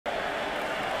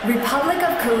Republic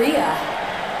of Korea.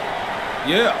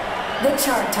 Yeah. The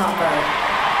chart topper.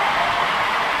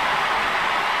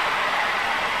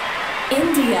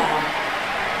 India.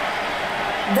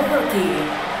 The rookie.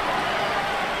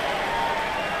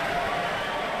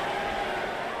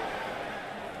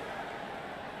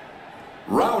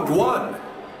 Round one.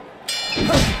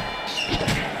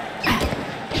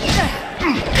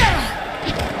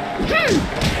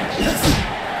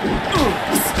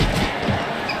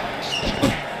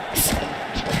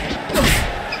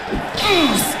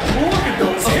 Look at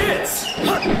those hits!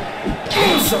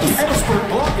 Some expert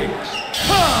blocking.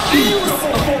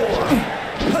 Beautiful form.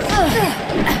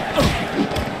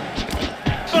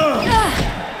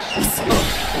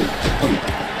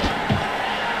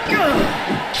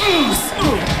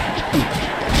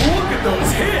 Look at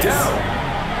those hits! Down.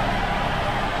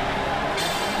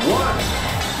 1,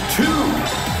 2,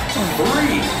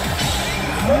 3.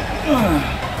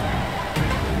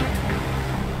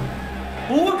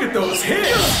 Look at those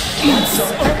hits! That's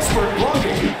some expert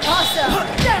blocking. Awesome.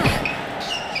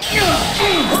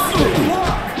 Perfect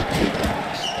block.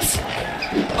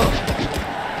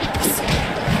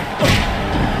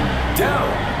 Down.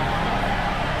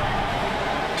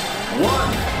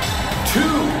 1, 2,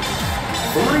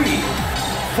 3,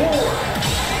 4.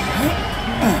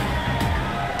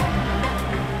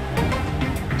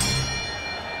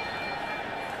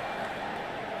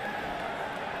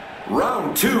 Round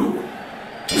 2.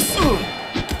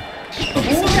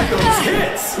 Look at those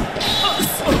hits!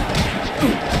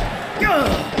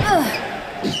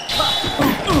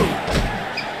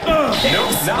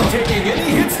 Nope, not taking any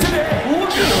hits today.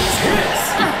 Look at those hits!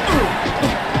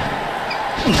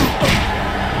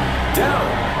 Down.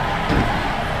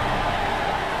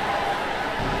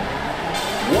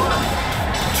 1,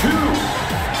 2,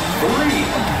 3,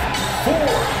 4,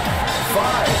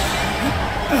 5.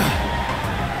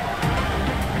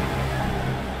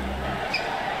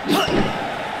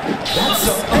 That's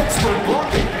some expert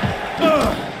blocking.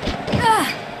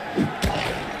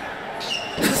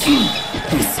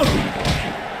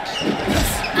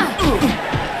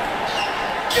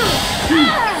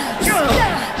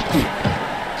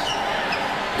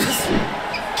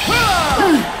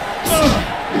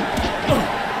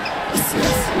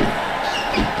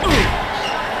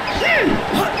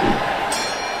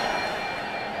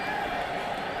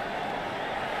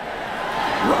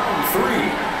 Round 3.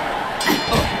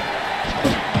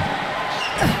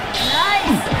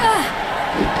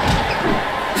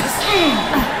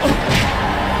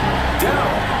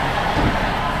 Down.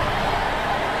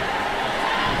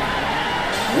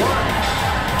 1,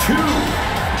 2,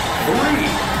 3,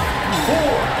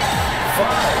 4,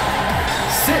 5,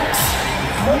 6.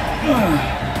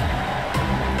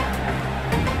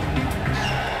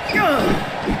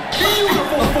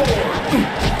 Beautiful form.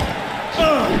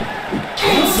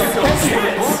 Some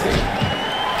hits.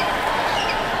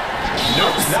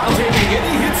 Nope, not taking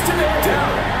any hits today.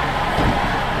 Down.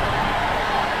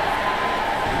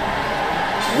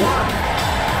 1,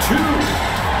 2,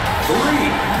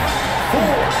 3,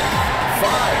 4,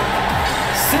 5,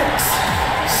 6,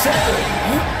 7.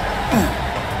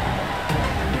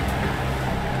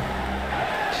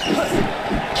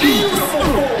 Beautiful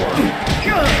form.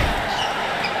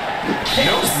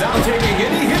 Nope, not taking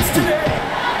any hits today.